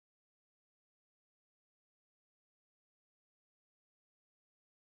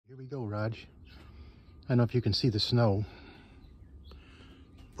Here we go, Raj. I don't know if you can see the snow,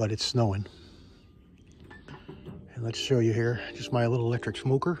 but it's snowing. And let's show you here, just my little electric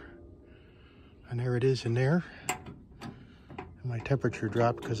smoker. And there it is in there. And my temperature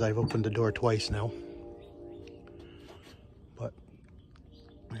dropped because I've opened the door twice now. But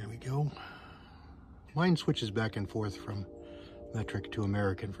there we go. Mine switches back and forth from metric to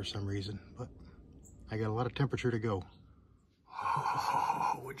American for some reason, but I got a lot of temperature to go.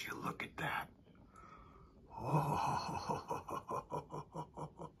 Oh, would you look at that? Oh,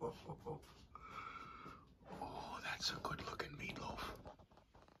 that's a good looking meatloaf.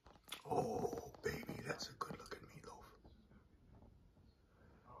 Oh, baby, that's a good looking meatloaf.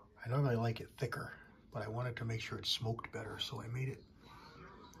 I normally like it thicker, but I wanted to make sure it smoked better, so I made it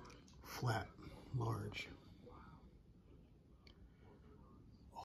flat, large.